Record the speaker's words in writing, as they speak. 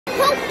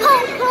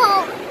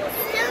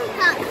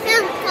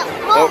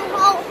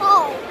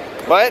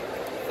What?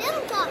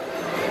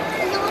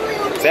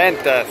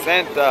 Santa.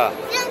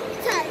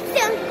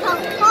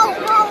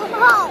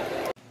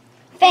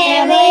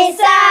 Family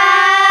size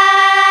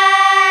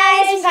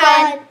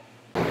fun.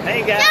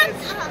 Hey guys,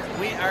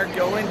 we are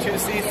going to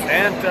see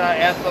Santa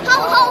at the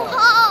mall.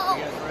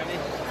 You guys ready?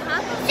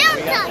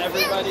 We got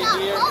everybody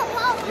here.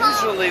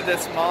 Usually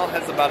this mall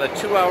has about a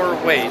 2-hour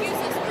wait.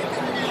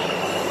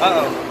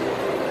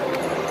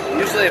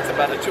 Usually it's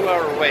about a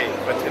 2-hour wait,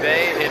 but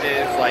today it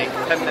is like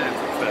 10 minutes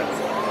it says,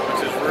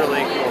 which is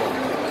really cool.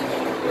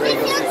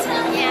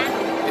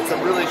 It's a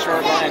really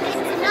short line,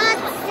 isn't it?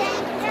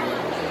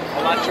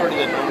 A lot shorter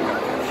than normal.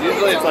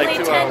 Usually it's like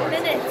 2 hours.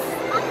 10 minutes.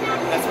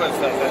 That's what it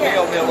says. I think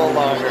it'll be a little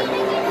longer.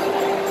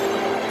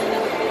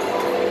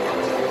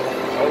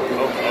 Oh.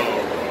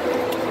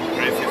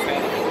 Crazy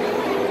Santa.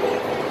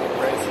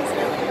 Crazy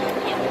Santa.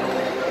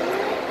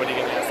 What are you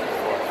going to ask me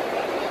for?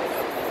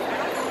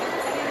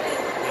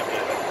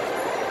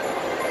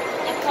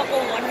 A couple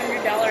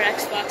 $100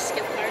 Xbox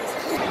gift cards.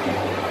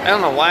 I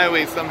don't know why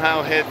we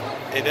somehow hit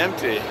it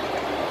empty.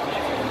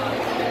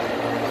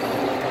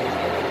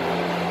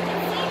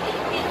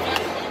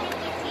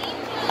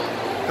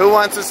 Who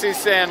wants to see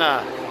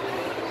Santa?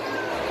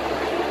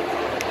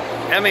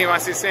 Emmy, you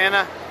want to see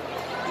Santa?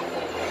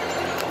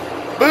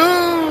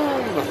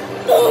 Boom!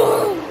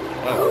 Boom!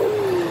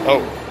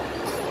 Oh.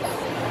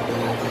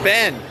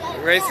 Ben,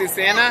 you ready to see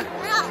Santa?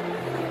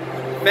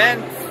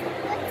 Ben?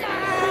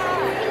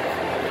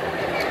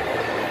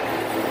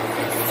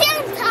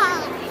 Santa!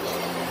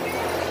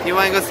 You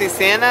want to go see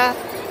Santa?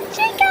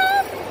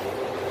 Jacob!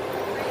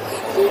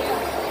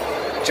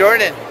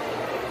 Jordan,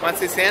 want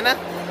to see Santa?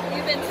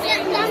 You've been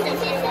saying nothing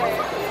before.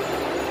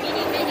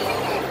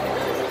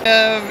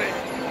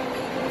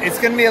 It's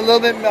going to be a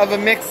little bit of a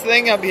mixed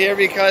thing up here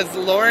because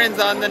Lauren's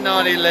on the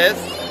naughty list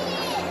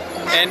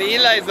and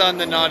Eli's on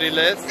the naughty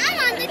list.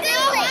 I'm on the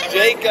good list.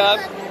 Jacob,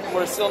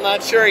 we're still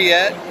not sure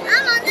yet.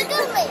 I'm on the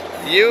good list.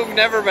 You've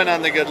never been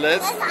on the good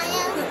list. Yes, I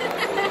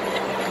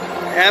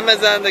am.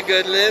 Emma's on the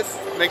good list.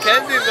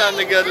 Mackenzie's on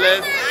the good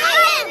list.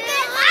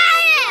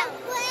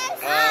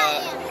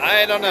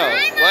 I don't know.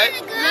 What?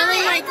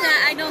 Really like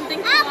that, I don't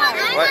think you are.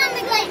 What? I'm on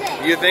the good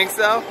list. You think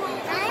so?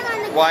 I'm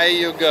on the Why are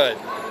you good?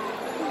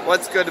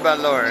 What's good about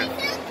Lauren?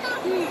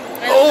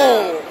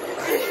 Oh!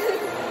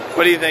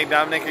 What do you think,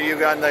 Dominic? Are you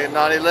on the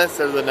naughty list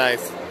or the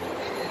nice?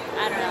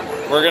 I don't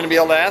know. We're going to be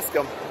able to ask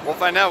him. We'll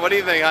find out. What do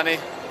you think, honey?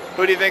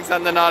 Who do you think's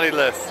on the naughty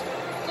list?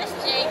 Just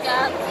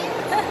Jacob.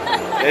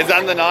 Is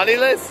on the naughty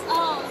list?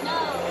 Oh, no.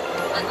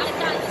 I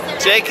thought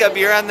you said Jacob,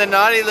 you're on the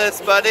naughty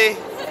list, buddy.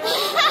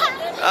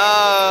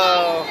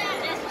 Oh.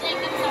 just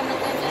Jacob's on the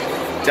good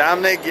list.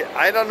 Dominic,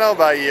 I don't know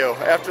about you.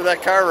 After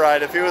that car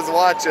ride, if he was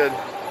watching.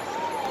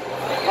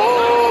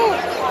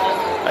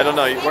 I don't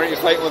know. Weren't you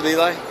fighting with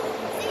Eli?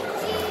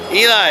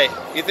 Eli,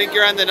 you think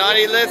you're on the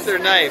naughty list or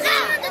nice?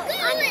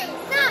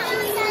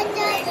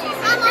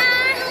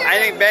 I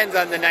think Ben's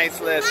on the nice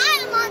list.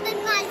 I'm on the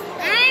nice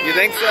list. You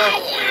think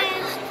so?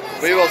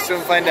 We will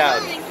soon find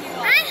out. I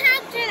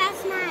helped her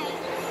last night.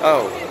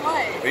 Oh,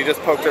 What? you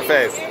just poked her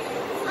face. I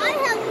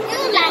helped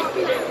you last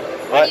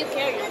night. Why do What? you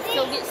care?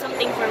 You'll get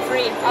something for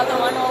free. Other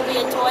one will be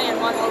a toy and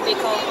one will be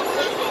cold.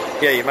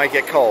 Yeah, you might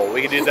get coal.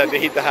 We could use that to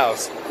heat the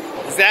house.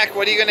 Zach,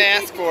 what are you going to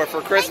ask for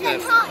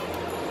Christmas?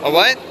 A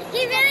what?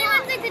 He really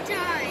wants a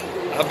guitar.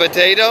 A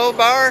potato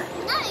bar? No,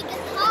 a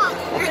guitar.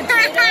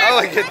 Oh,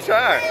 a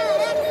guitar.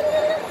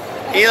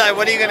 Eli,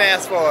 what are you going to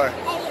ask for? An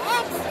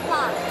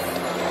Xbox.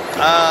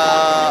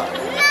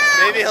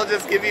 Maybe he'll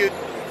just give you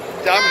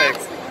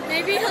Dominic's.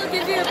 Maybe he'll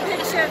give you a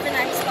picture of an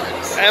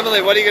Xbox.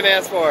 Emily, what are you going to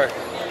ask for?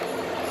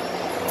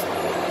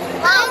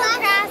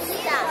 Craft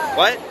stuff.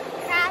 What?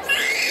 Craft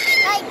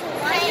like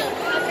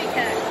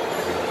Copycat.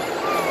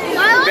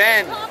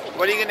 Ben,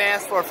 what are you going to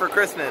ask for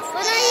Christmas?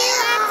 What are you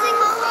asking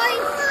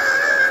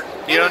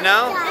for? You don't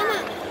know?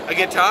 A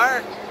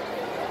guitar?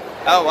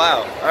 Oh,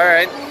 wow. All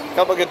right.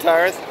 Couple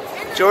guitars.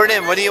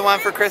 Jordan, what do you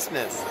want for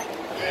Christmas?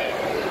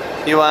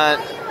 You want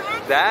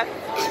that?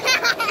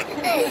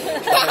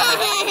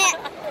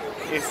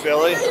 He's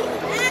silly.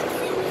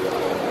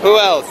 Who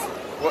else?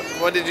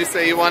 What did you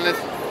say you wanted?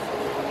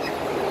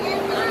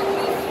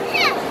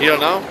 You don't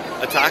know?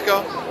 A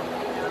taco?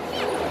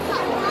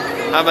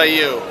 How about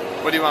you?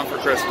 What do you want for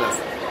Christmas?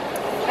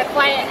 A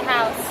quiet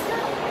house.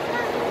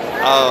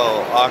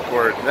 Oh,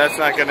 awkward. That's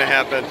not going to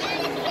happen.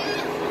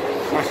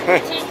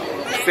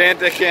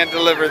 Santa can't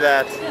deliver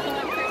that.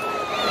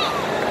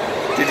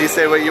 Did you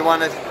say what you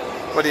wanted?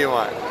 What do you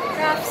want?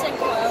 Crafts and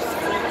clothes.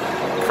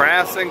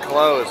 Crafts and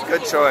clothes.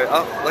 Good choice.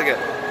 Oh, look at.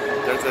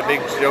 There's a big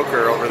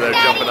joker over there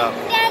jumping up.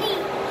 Daddy,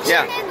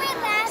 Yeah. remember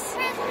last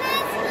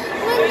Christmas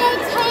when they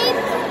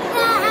taped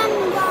the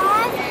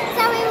walls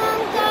so we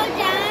won't go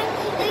down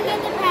and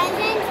get the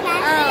presents?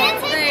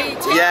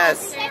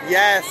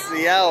 Yes,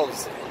 the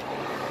elves.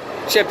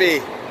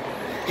 Chippy.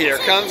 Here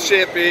comes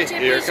Chippy.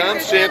 Here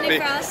comes Chippy.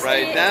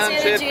 Right down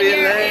Chippy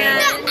Lane.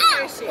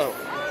 Oh.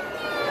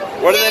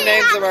 What are the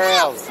names of our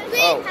elves?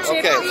 Oh,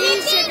 okay.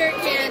 Chippy, sugar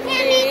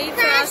candy,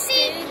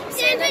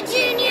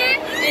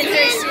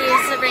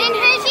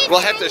 We'll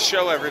have to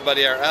show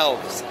everybody our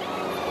elves.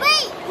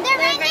 Wait, the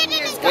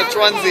reindeer is Which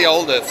one's the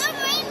oldest?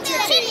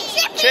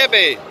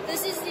 Chippy.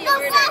 This is the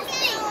order.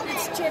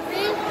 It's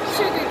Chippy,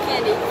 Sugar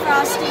Candy,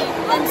 Frosty,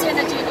 and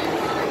Santa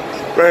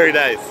Junior. Very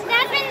nice.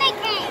 That's when they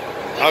came.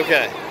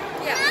 Okay.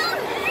 Yeah.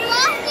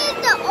 Frosty's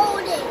the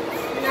oldest.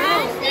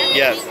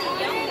 Yes.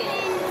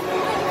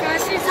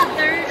 Frosty's the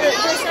third, the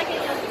second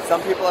youngest.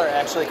 Some people are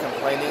actually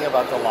complaining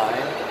about the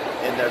line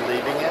and they're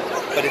leaving it,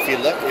 but if you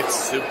look, it's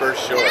super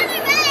short.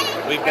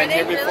 We've been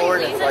here before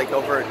and it's like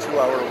over a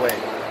 2-hour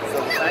wait. So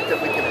the fact that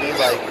we can be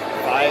like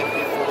 5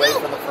 people away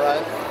from the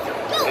front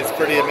is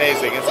pretty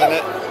amazing, isn't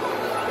it?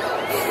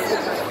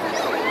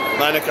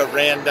 Monica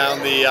ran down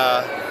the,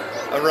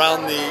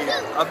 around the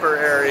upper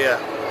area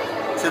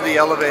to the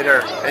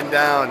elevator and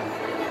down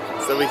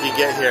so we could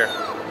get here.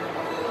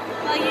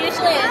 Well,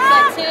 usually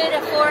it's a 2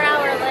 to 4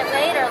 hour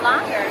wait or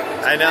longer.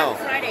 I know.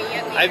 Friday,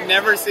 yeah, I've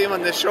never seen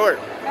one this short.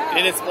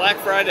 And it's Black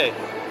Friday.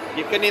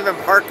 You couldn't even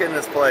park in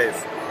this place.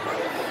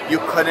 You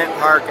couldn't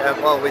park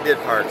at, well, we did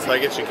park, so I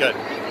guess you could.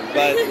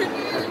 But,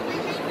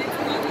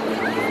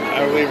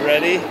 are we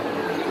ready?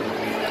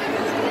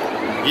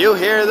 You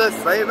hear the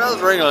sleigh bells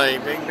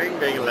ringling, ding, ding,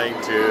 ding, ling,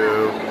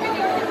 too.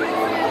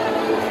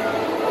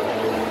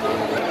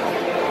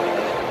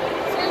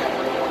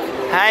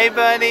 Hi,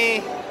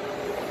 buddy.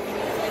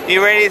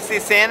 You ready to see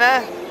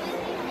Santa?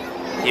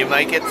 You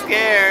might get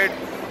scared.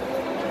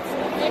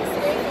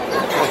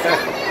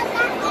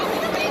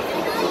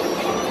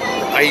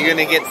 Are you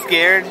gonna get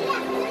scared?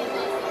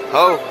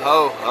 Ho,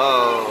 ho,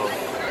 ho.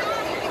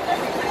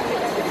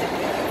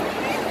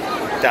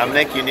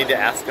 Dominic, you need to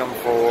ask him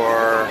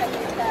for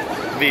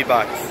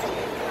V-Bucks.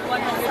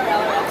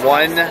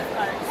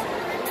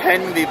 $100.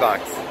 10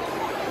 V-Bucks.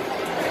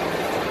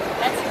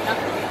 That's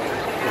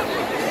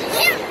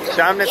nothing.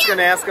 Dominic's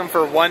gonna ask him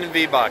for 1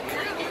 V-Buck.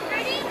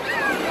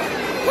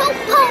 Po,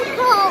 po,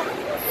 po.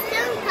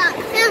 Santa,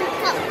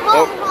 Santa,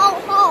 ho, ho,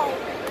 ho.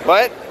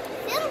 What?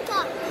 Santa.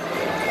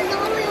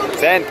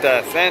 Santa,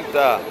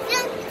 Santa.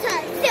 Santa,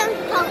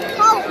 Santa,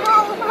 ho, ho,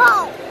 ho.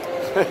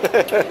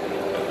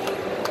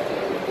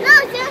 No,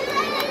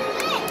 Santa.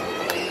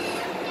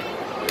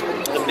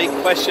 The big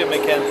question,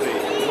 Mackenzie.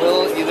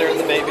 Will either of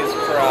the babies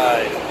cry?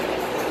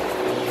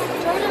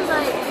 Jordan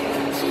might.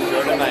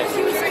 Jordan might.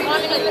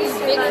 Want an even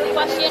bigger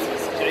question?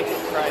 Jacob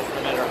cries no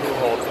matter who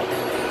holds him.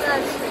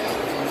 That's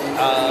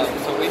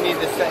So we need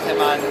to set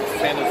him on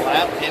Santa's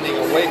lap, handing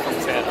away from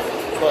Santa,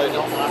 so they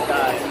don't lock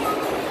eyes.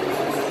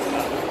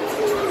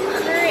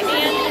 her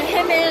and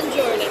him and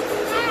Jordan.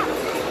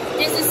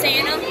 This is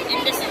Santa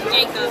and this is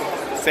Jacob.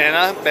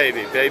 Santa,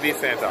 baby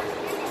Santa.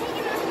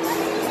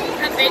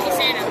 Baby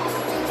Santa.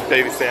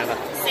 Baby Santa.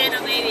 Santa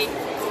baby.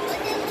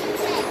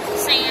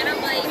 Santa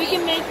baby. We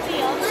can make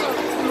the also.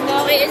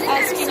 No, wait, isn't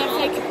that a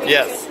song?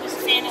 Yes.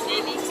 Santa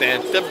baby.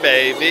 Santa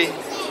baby.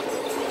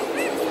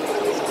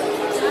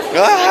 And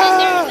then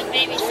Ah! there's the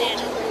baby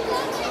Santa.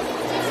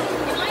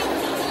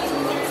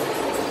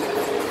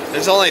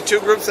 There's only 2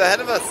 groups ahead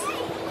of us.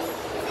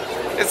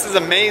 This is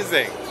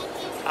amazing.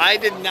 I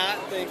did not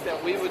think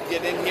that we would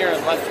get in here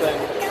in less than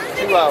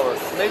 2 hours.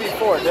 Maybe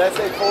 4. Did I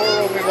say 4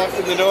 when we walked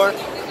in the door?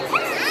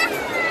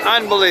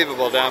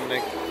 Unbelievable,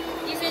 Dominic.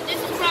 You said this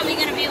is probably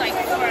going to be like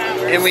 4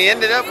 hours. And we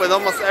ended up with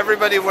almost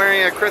everybody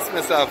wearing a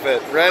Christmas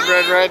outfit. Red,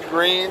 red, red,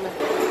 green.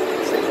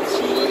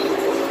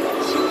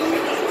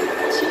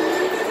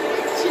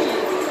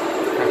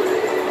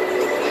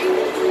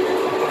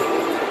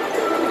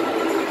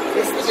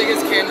 This is the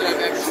biggest candy I've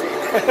ever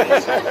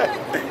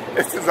seen.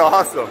 This is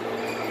awesome. I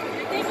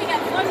think we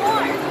got one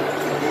more.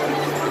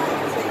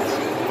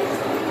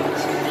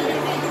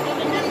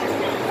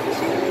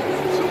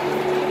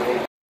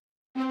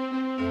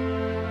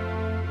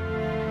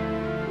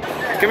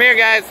 Come here,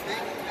 guys.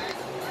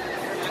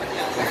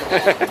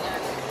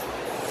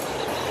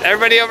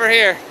 Everybody over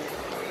here.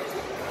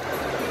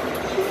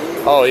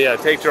 Oh yeah,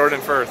 take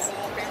Jordan first.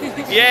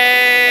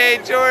 Yay,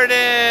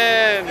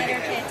 Jordan!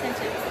 Better pay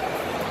attention.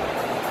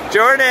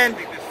 Jordan!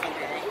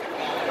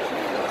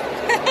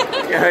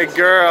 Good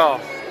girl.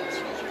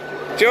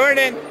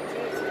 Jordan!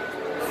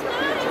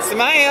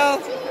 Smile!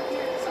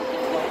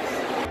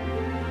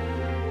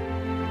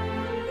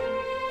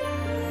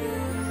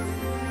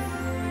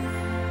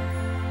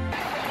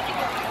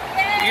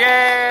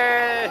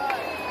 Yay!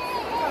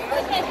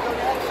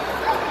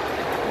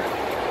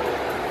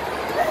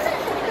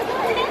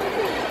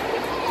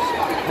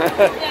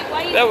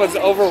 That was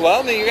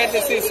overwhelming. You got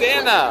to see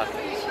Santa.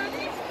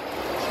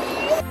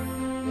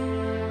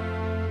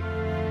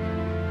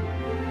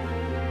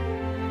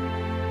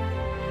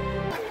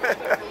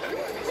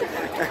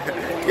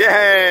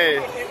 Yay!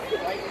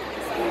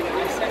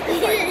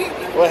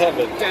 What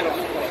happened?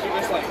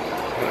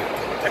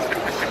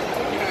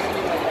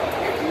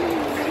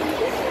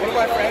 One of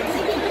my friends,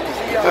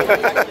 she one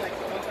time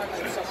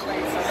in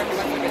summer,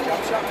 like a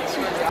jump shot, and she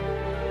was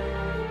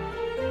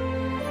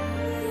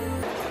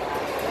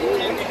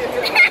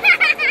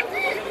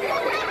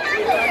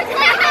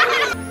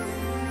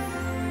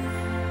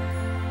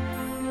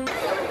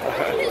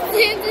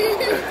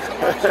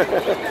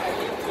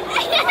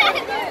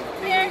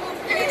Here.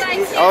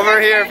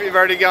 Over here if you've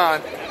already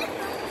gone.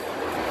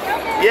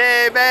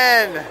 Yay,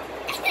 Ben!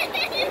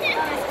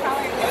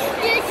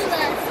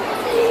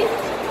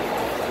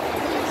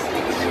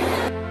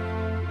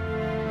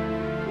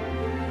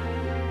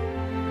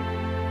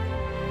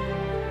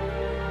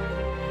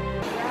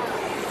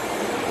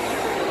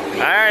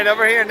 Alright,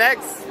 over here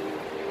next.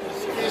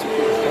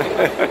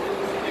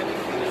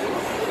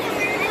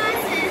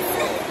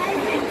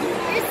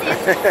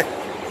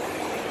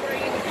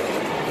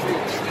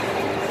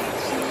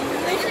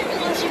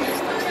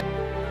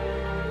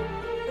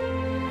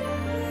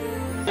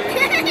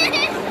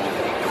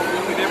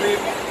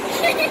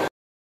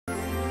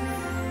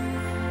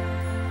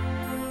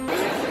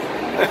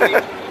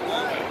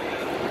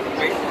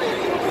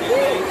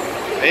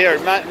 Here,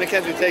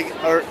 Mackenzie, take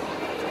or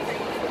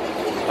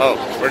oh,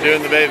 we're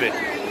doing the baby. It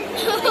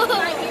was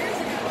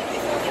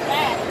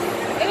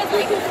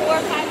like 4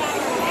 or 5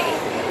 hours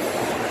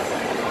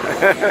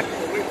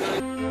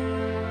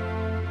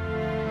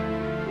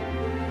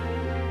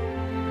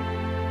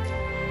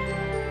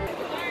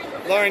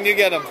late. Lauren, you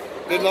get him.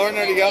 Did Lauren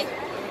already go?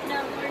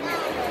 No,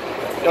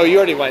 Oh, you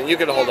already went. You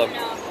can hold him.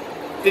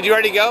 no. Did you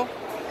already go?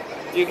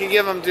 You can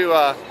give him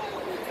to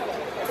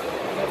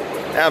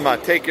Emma.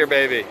 Take your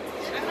baby.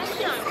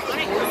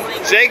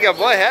 Jacob,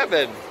 what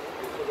happened?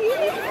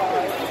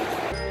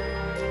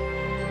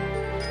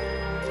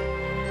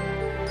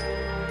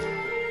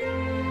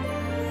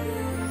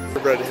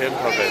 Red him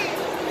puppet.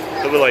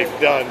 So we're like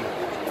done.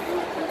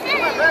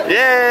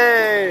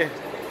 Yay!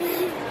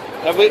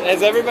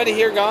 Has everybody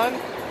here gone?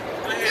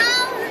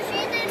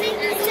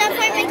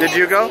 Did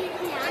you go?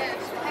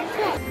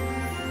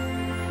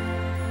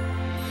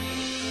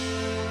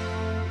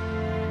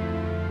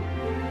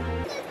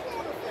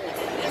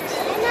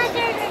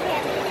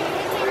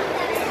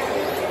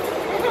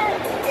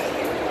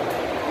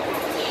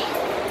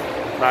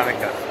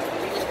 Monica.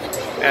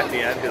 At the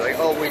end, be like,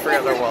 oh, we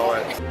forgot their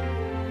wallet.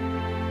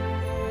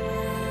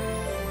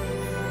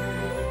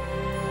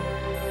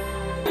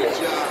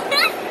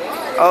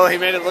 Oh, he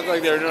made it look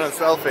like they were doing a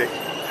selfie.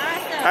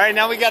 All right,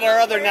 now we got our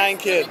other 9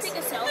 kids.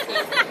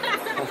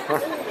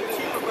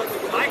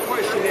 My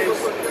question is,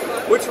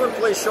 which one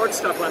plays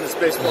shortstop on this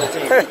baseball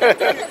team?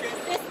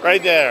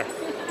 Right there.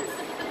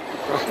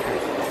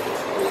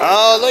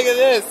 Oh, look at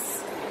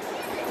this.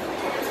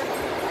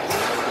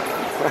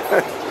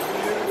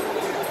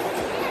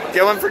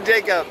 Get one for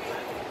Jacob.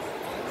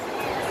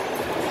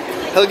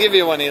 He'll give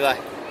you one, Eli.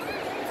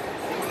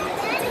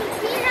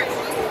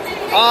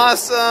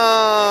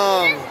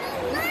 Awesome.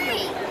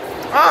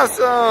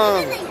 Awesome.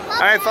 All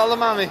right, follow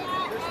mommy.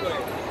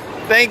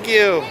 Thank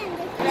you.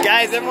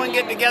 Guys, everyone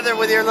get together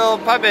with your little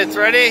puppets.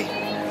 Ready?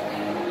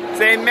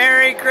 Say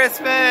Merry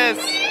Christmas.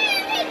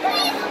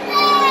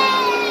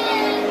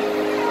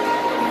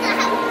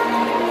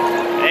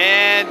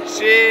 And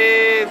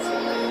cheese.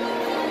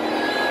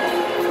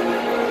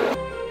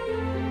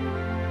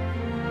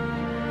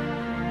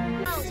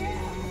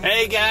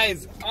 Hey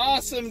guys,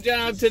 awesome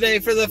job today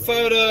for the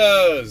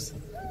photos.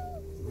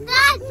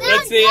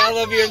 Let's see all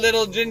of your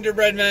little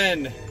gingerbread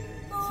men.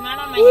 It's not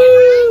on my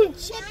hair.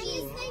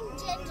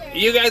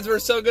 You guys were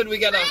so good. We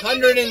got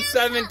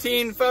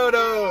 117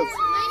 photos.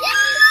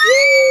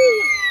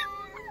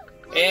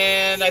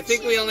 And I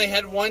think we only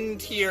had 1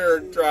 tear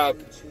drop.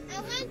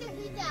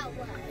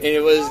 And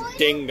it was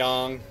ding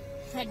dong.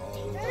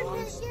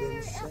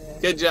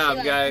 Good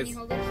job, guys.